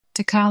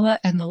Takala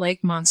and the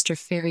Lake Monster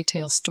Fairy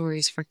Tale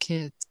Stories for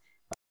Kids.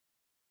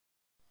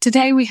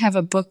 Today we have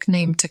a book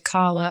named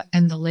Takala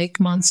and the Lake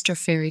Monster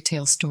Fairy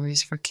Tale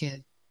Stories for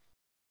Kids.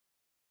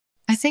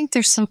 I think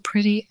they're so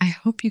pretty. I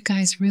hope you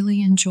guys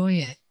really enjoy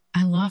it.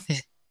 I love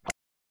it.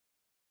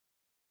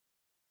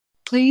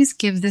 Please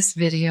give this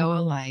video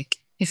a like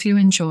if you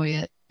enjoy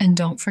it, and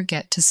don't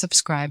forget to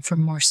subscribe for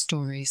more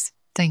stories.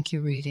 Thank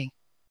you, reading.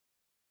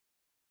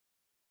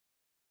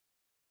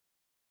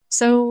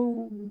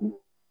 So,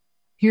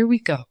 here we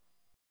go.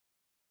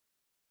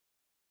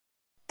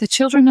 The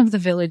children of the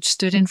village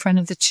stood in front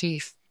of the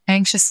chief,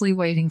 anxiously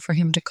waiting for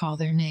him to call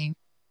their name.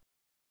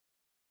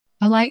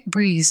 A light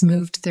breeze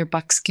moved their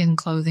buckskin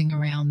clothing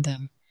around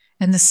them,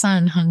 and the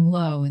sun hung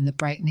low in the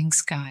brightening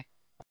sky.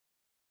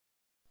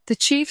 The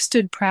chief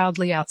stood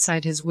proudly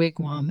outside his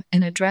wigwam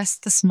and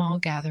addressed the small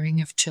gathering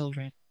of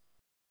children.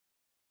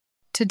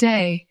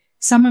 Today,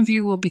 some of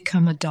you will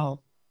become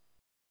adults.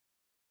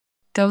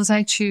 Those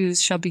I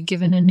choose shall be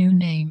given a new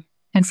name,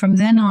 and from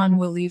then on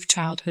will leave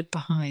childhood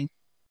behind.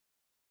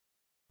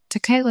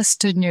 Takala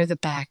stood near the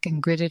back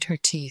and gritted her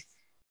teeth.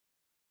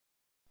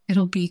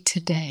 It'll be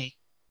today.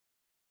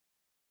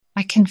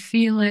 I can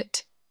feel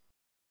it.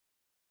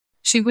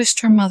 She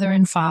wished her mother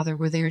and father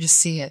were there to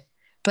see it,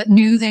 but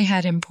knew they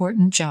had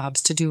important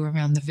jobs to do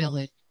around the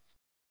village.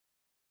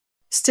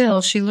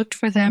 Still, she looked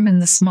for them in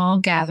the small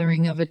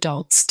gathering of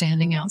adults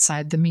standing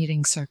outside the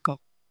meeting circle.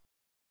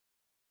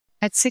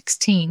 At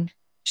 16,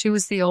 she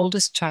was the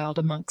oldest child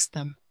amongst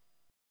them.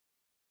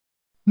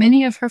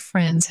 Many of her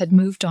friends had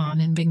moved on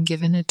and been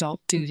given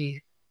adult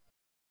duties.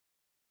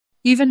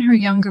 Even her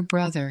younger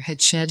brother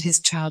had shed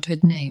his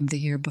childhood name the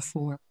year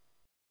before.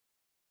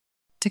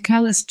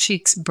 Takala's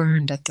cheeks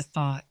burned at the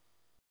thought.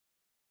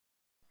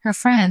 Her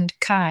friend,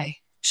 Kai,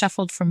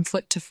 shuffled from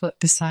foot to foot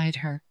beside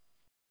her.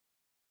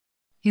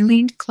 He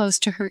leaned close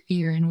to her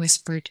ear and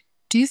whispered,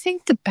 "Do you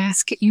think the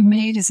basket you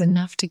made is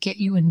enough to get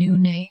you a new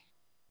name?"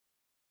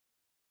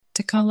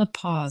 Takala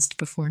paused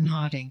before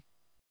nodding.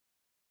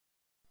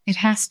 It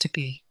has to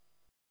be.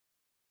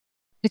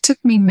 It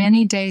took me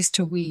many days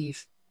to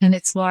weave, and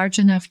it's large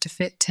enough to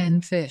fit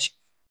 10 fish.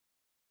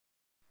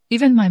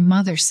 Even my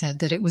mother said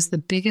that it was the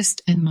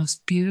biggest and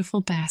most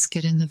beautiful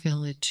basket in the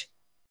village.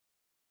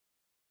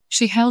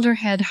 She held her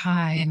head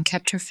high and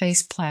kept her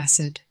face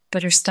placid,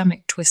 but her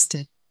stomach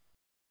twisted.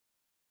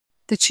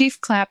 The chief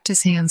clapped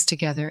his hands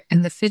together,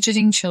 and the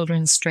fidgeting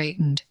children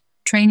straightened,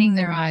 training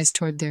their eyes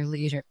toward their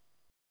leader.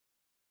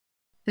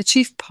 The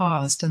chief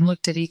paused and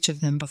looked at each of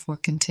them before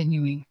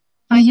continuing.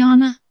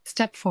 Ayana,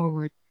 step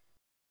forward.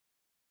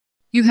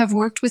 You have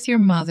worked with your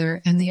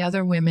mother and the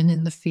other women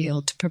in the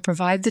field to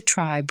provide the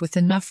tribe with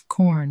enough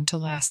corn to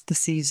last the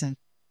season.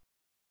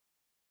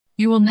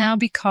 You will now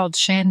be called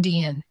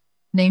Shandian,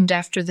 named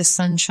after the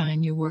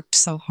sunshine you worked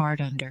so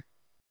hard under.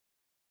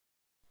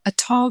 A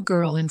tall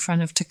girl in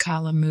front of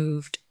Takala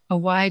moved, a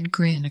wide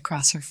grin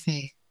across her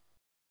face.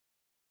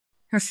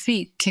 Her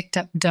feet kicked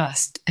up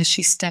dust as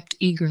she stepped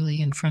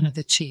eagerly in front of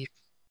the chief.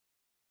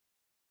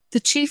 The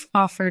chief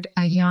offered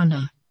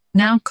Ayana,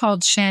 now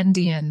called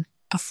Shandian,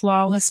 a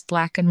flawless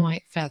black and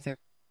white feather.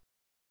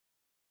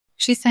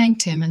 She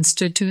thanked him and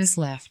stood to his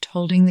left,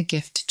 holding the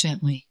gift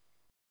gently.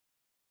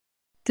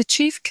 The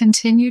chief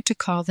continued to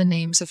call the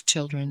names of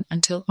children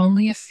until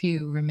only a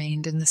few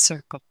remained in the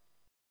circle.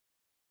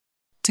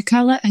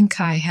 Takala and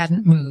Kai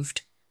hadn't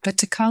moved, but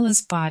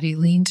Takala's body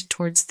leaned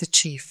towards the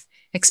chief,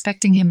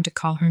 expecting him to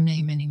call her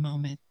name any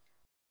moment.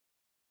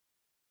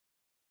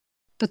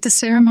 But the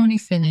ceremony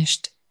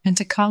finished, and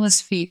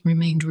Takala's feet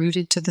remained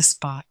rooted to the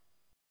spot.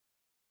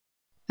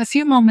 A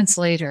few moments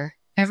later,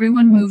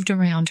 everyone moved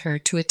around her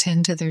to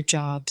attend to their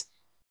jobs.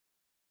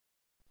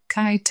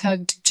 Kai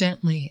tugged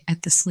gently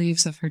at the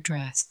sleeves of her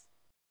dress.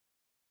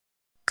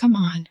 Come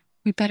on,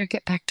 we better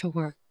get back to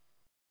work.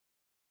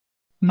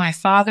 My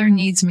father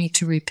needs me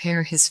to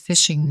repair his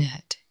fishing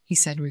net, he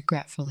said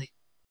regretfully.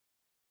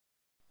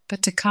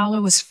 But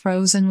Takala was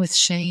frozen with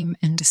shame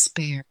and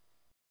despair.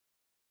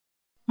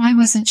 Why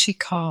wasn't she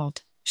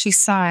called? She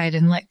sighed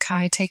and let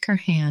Kai take her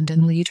hand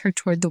and lead her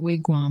toward the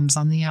wigwams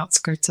on the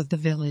outskirts of the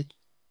village.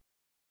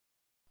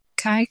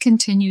 Kai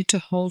continued to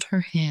hold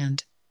her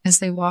hand as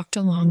they walked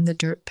along the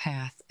dirt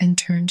path and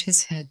turned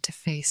his head to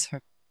face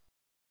her.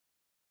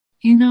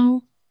 You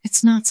know,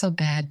 it's not so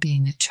bad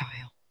being a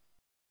child.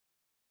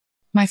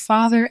 My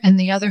father and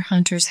the other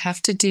hunters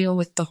have to deal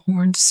with the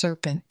horned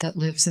serpent that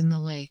lives in the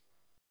lake.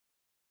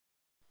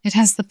 It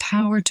has the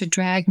power to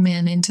drag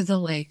men into the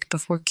lake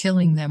before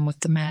killing them with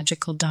the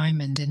magical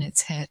diamond in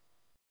its head.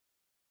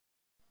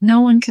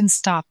 No one can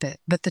stop it,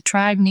 but the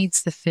tribe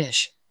needs the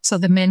fish, so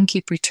the men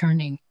keep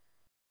returning.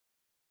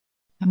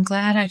 I'm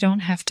glad I don't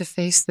have to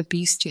face the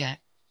beast yet.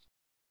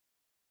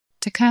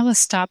 Takala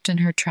stopped in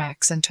her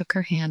tracks and took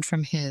her hand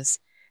from his,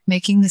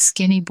 making the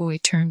skinny boy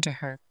turn to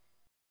her.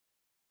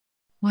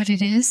 What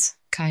it is?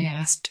 Kai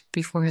asked,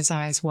 before his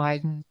eyes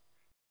widened.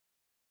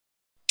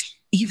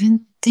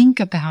 Even think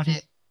about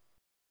it.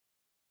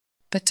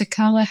 But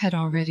Takala had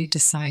already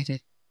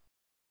decided.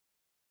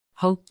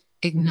 Hope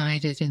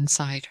ignited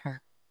inside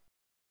her.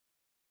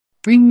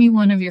 Bring me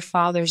one of your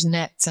father's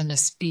nets and a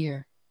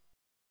spear.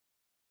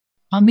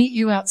 I'll meet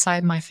you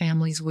outside my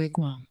family's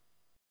wigwam."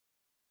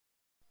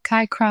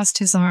 Kai crossed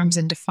his arms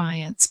in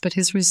defiance, but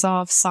his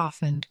resolve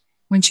softened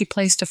when she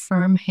placed a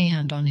firm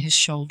hand on his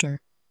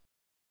shoulder.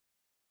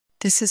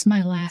 "This is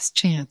my last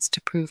chance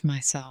to prove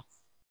myself.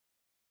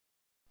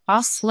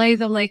 I'll slay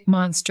the lake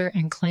monster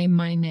and claim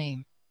my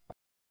name.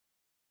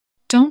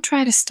 Don't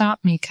try to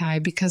stop me, Kai,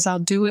 because I'll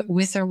do it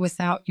with or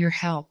without your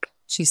help,"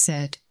 she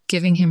said,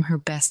 giving him her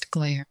best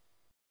glare.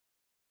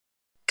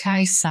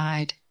 Kai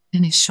sighed,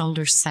 and his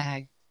shoulders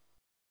sagged.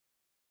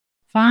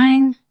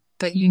 "Fine,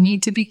 but you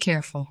need to be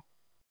careful.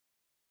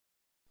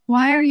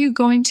 Why are you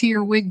going to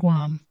your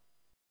wigwam?"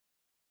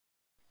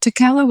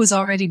 Takala was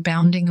already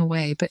bounding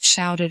away, but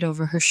shouted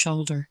over her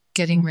shoulder,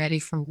 getting ready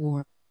for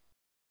war.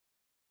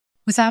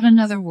 Without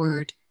another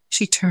word,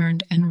 she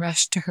turned and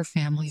rushed to her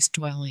family's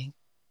dwelling.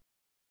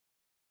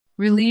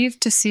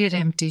 Relieved to see it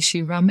empty,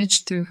 she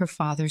rummaged through her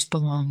father's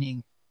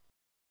belongings.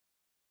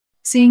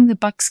 Seeing the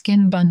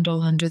buckskin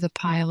bundle under the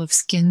pile of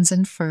skins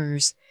and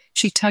furs,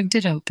 she tugged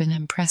it open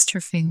and pressed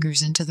her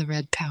fingers into the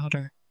red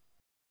powder.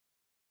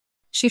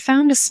 She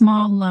found a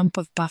small lump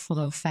of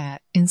buffalo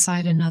fat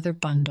inside another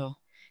bundle,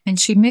 and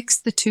she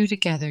mixed the two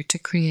together to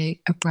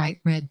create a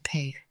bright red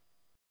paste.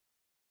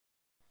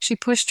 She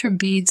pushed her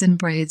beads and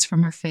braids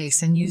from her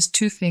face and used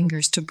 2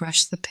 fingers to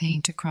brush the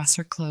paint across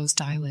her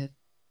closed eyelid.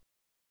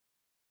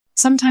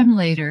 Sometime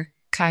later,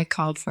 Kai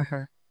called for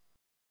her.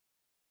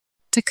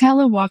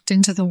 Takala walked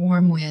into the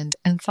warm wind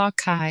and saw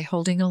Kai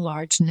holding a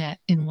large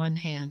net in one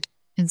hand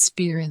and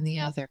spear in the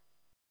other.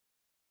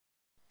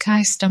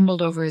 Kai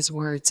stumbled over his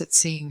words at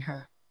seeing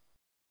her.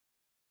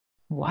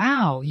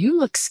 "Wow, you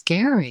look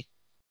scary."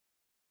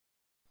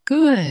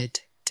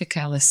 "Good,"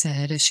 Takala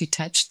said as she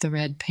touched the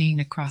red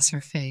paint across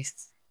her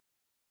face.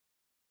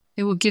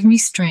 "It will give me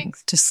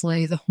strength to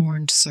slay the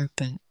horned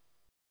serpent."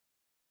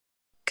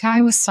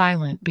 Kai was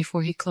silent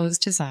before he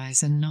closed his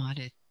eyes and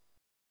nodded.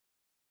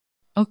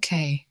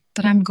 "Okay,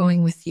 but I'm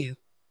going with you."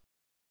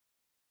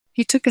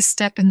 He took a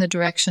step in the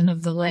direction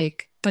of the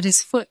lake, but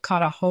his foot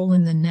caught a hole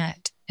in the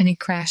net, and he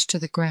crashed to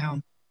the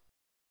ground.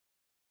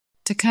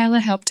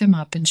 Takala helped him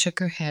up and shook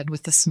her head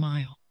with a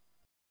smile.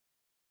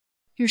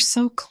 "You're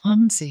so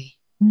clumsy.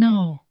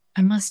 No,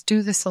 I must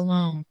do this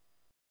alone."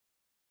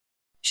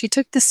 She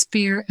took the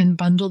spear and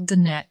bundled the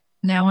net,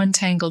 now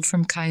untangled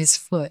from Kai's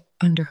foot,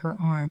 under her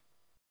arm.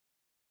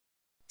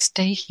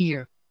 "Stay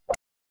here.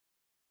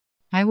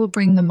 I will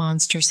bring the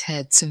monster's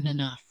head soon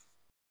enough."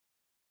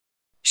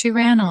 She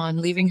ran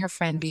on, leaving her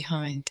friend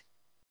behind.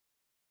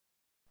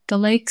 The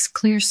lake's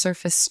clear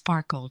surface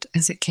sparkled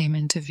as it came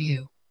into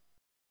view.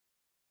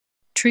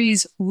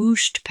 Trees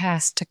whooshed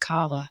past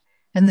Takala,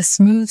 and the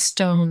smooth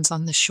stones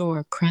on the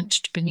shore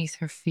crunched beneath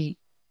her feet.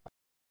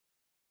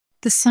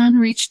 The sun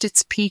reached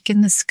its peak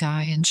in the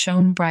sky and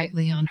shone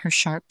brightly on her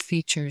sharp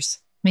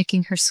features,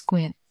 making her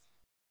squint.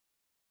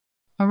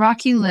 A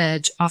rocky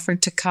ledge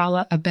offered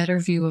Takala a better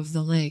view of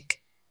the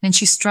lake, and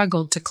she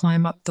struggled to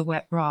climb up the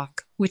wet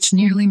rock, which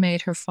nearly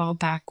made her fall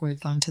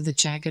backward onto the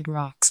jagged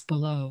rocks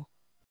below.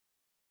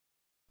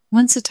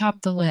 Once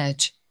atop the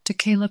ledge,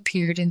 Takala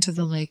peered into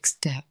the lake's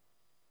depth.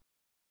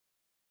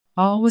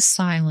 All was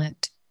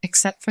silent,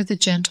 except for the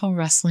gentle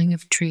rustling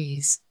of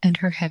trees and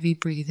her heavy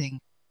breathing.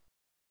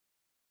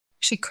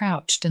 She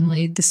crouched and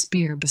laid the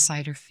spear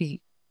beside her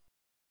feet.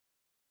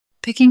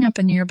 Picking up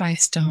a nearby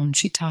stone,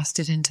 she tossed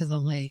it into the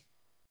lake.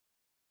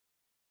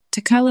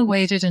 Takala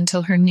waited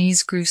until her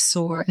knees grew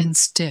sore and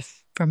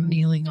stiff from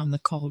kneeling on the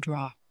cold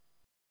rock.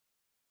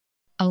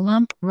 A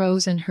lump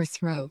rose in her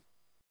throat.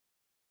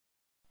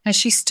 As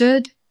she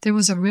stood, there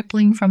was a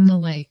rippling from the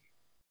lake.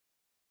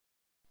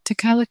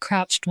 Takala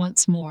crouched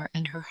once more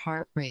and her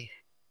heart raced.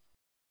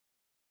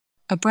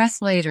 A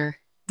breath later,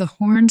 the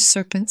horned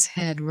serpent's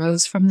head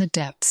rose from the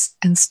depths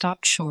and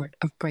stopped short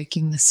of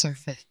breaking the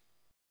surface.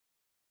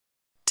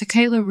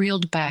 Takala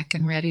reeled back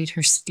and readied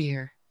her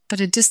spear,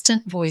 but a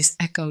distant voice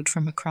echoed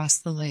from across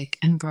the lake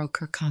and broke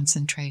her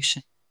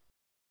concentration.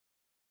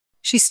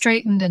 She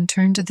straightened and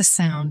turned to the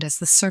sound as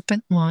the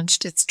serpent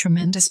launched its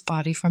tremendous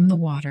body from the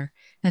water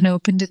and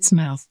opened its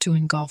mouth to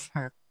engulf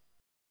her.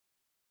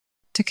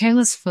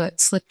 Takala's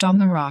foot slipped on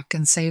the rock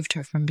and saved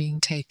her from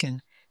being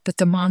taken, but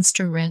the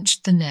monster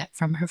wrenched the net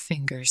from her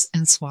fingers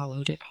and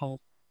swallowed it whole.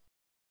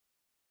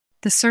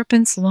 The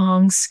serpent's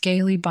long,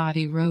 scaly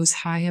body rose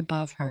high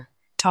above her,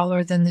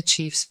 taller than the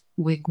chief's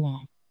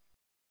wigwam.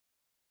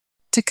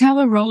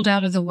 Takala rolled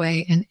out of the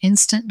way an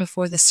instant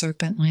before the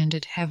serpent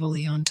landed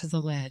heavily onto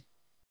the ledge.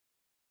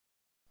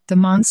 The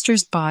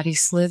monster's body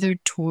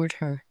slithered toward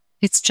her,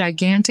 its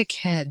gigantic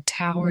head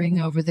towering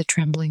over the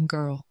trembling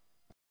girl.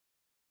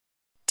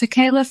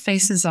 Takala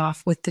faces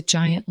off with the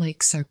giant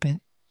lake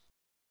serpent.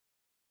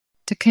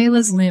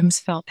 Takala's limbs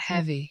felt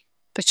heavy,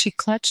 but she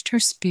clutched her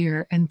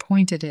spear and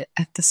pointed it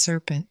at the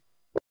serpent.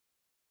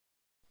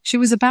 She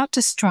was about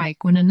to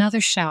strike when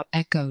another shout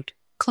echoed,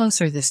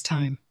 closer this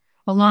time,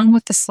 along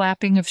with the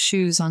slapping of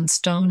shoes on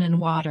stone and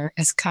water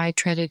as Kai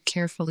treaded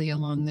carefully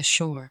along the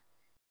shore.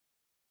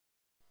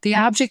 The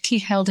object he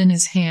held in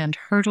his hand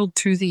hurtled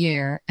through the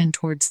air and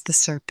towards the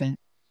serpent.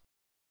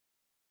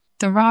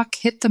 The rock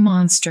hit the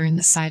monster in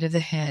the side of the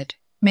head,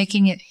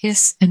 making it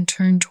hiss and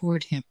turn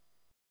toward him.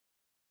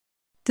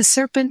 The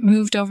serpent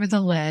moved over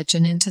the ledge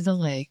and into the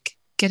lake,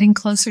 getting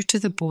closer to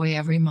the boy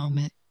every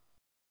moment.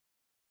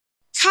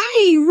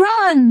 "Kai,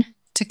 run!"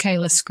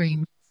 Takala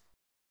screamed.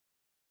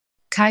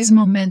 Kai's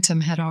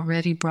momentum had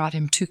already brought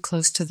him too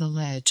close to the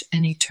ledge,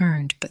 and he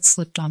turned but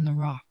slipped on the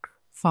rock,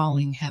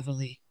 falling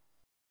heavily.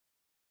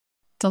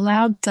 The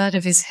loud thud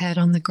of his head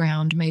on the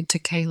ground made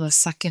Takala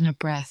suck in a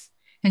breath,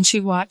 and she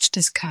watched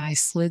as Kai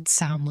slid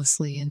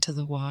soundlessly into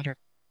the water.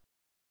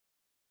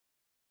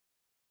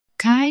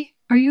 "Kai,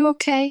 are you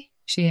okay?"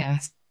 she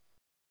asked.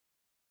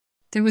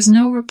 There was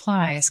no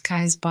reply as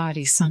Kai's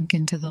body sunk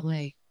into the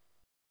lake.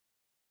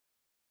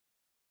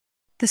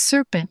 The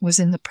serpent was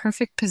in the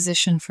perfect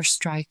position for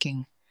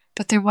striking,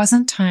 but there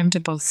wasn't time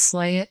to both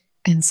slay it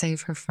and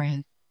save her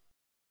friend.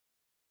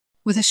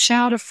 With a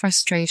shout of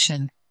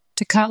frustration,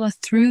 Takala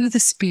threw the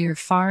spear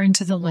far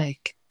into the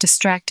lake,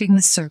 distracting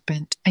the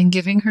serpent and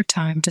giving her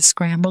time to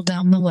scramble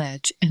down the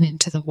ledge and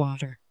into the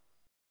water.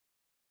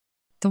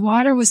 The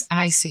water was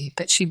icy,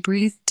 but she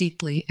breathed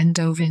deeply and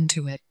dove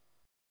into it.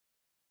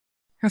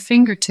 Her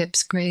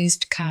fingertips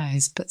grazed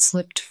Kai's but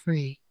slipped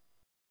free.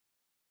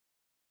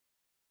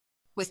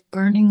 With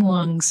burning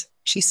lungs,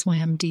 she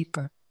swam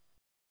deeper.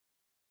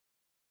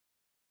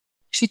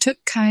 She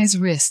took Kai's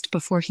wrist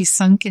before he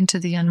sunk into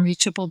the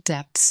unreachable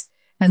depths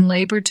and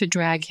labored to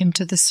drag him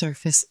to the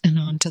surface and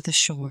onto the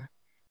shore.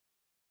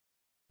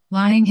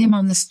 Lying him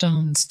on the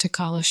stones,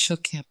 Takala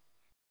shook him.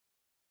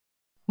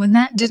 When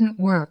that didn't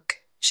work,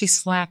 she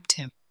slapped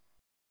him.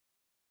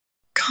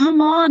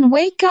 "Come on,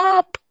 wake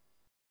up!"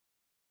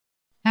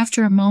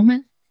 After a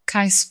moment,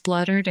 Kai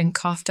spluttered and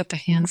coughed up a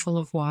handful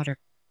of water.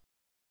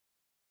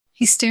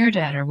 He stared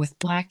at her with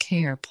black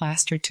hair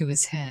plastered to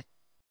his head.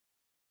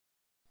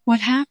 "What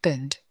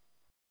happened?"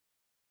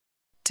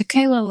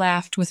 Takala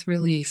laughed with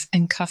relief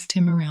and cuffed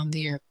him around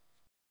the ear.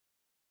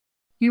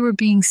 "You were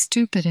being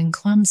stupid and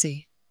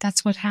clumsy.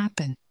 That's what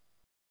happened."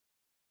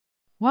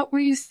 "What were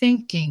you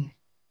thinking?"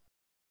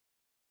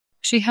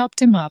 She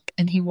helped him up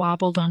and he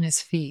wobbled on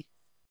his feet.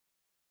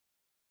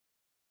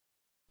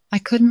 "I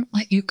couldn't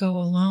let you go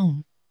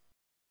alone.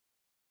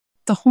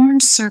 The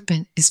horned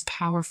serpent is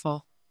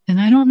powerful, and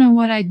I don't know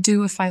what I'd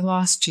do if I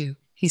lost you,"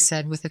 he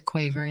said with a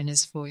quaver in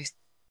his voice.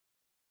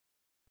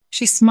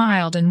 She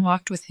smiled and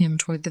walked with him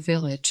toward the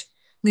village,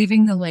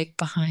 leaving the lake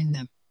behind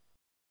them.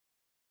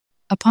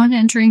 Upon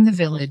entering the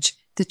village,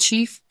 the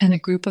chief and a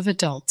group of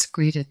adults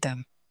greeted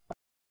them.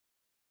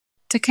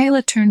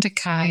 Takala turned to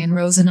Kai and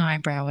rose an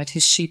eyebrow at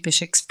his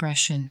sheepish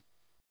expression.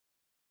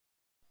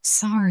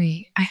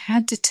 "Sorry, I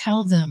had to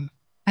tell them.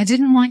 I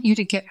didn't want you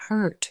to get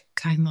hurt,"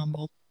 Kai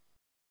mumbled.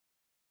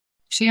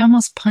 She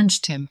almost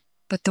punched him,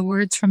 but the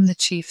words from the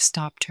chief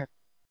stopped her.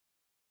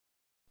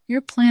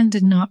 "Your plan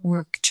did not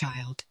work,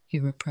 child," he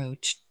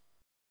reproached.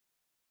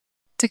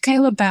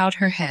 Takala bowed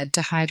her head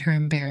to hide her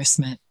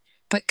embarrassment,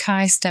 but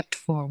Kai stepped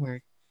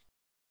forward.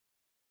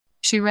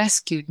 "She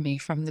rescued me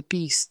from the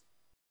beast.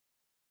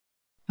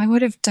 I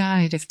would have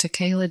died if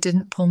Takala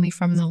didn't pull me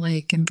from the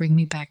lake and bring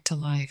me back to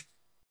life."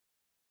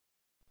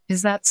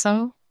 "Is that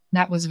so?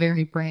 That was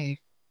very brave."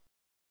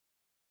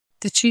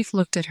 The chief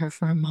looked at her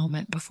for a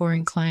moment before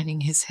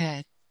inclining his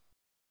head.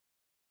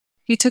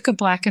 He took a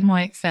black and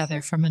white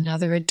feather from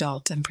another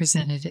adult and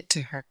presented it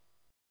to her.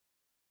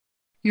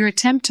 "Your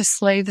attempt to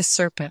slay the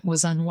serpent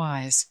was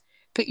unwise,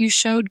 but you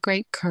showed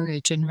great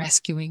courage in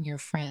rescuing your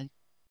friend.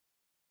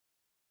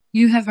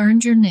 You have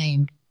earned your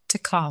name,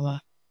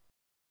 Takala.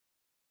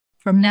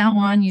 From now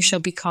on you shall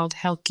be called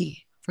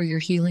Helki for your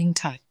healing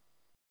touch."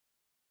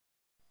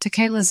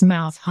 Takala's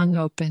mouth hung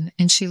open,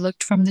 and she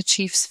looked from the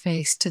chief's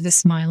face to the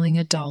smiling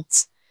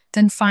adults,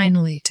 then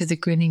finally to the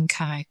grinning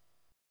Kai.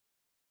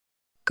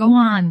 "Go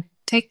on,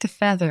 take the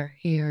feather,"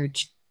 he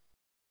urged.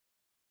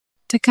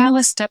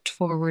 Takala stepped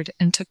forward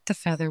and took the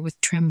feather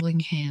with trembling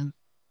hand.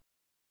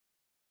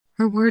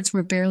 Her words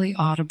were barely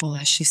audible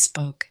as she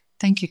spoke.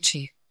 "Thank you,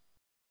 Chief.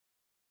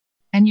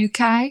 And you,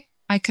 Kai,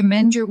 I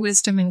commend your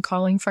wisdom in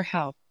calling for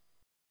help.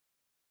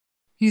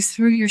 You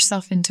threw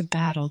yourself into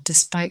battle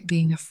despite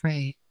being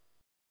afraid.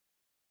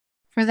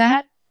 For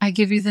that, I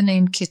give you the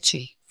name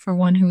Kichi, for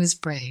one who is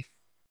brave."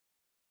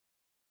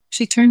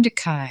 She turned to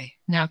Kai,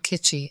 now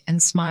Kichi,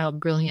 and smiled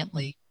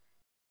brilliantly.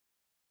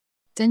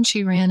 Then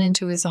she ran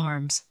into his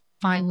arms,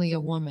 finally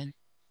a woman.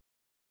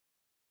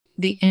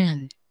 The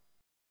end.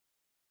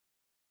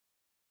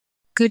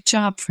 Good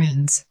job,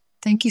 friends.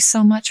 Thank you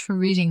so much for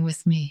reading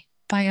with me.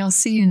 Bye, I'll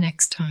see you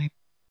next time.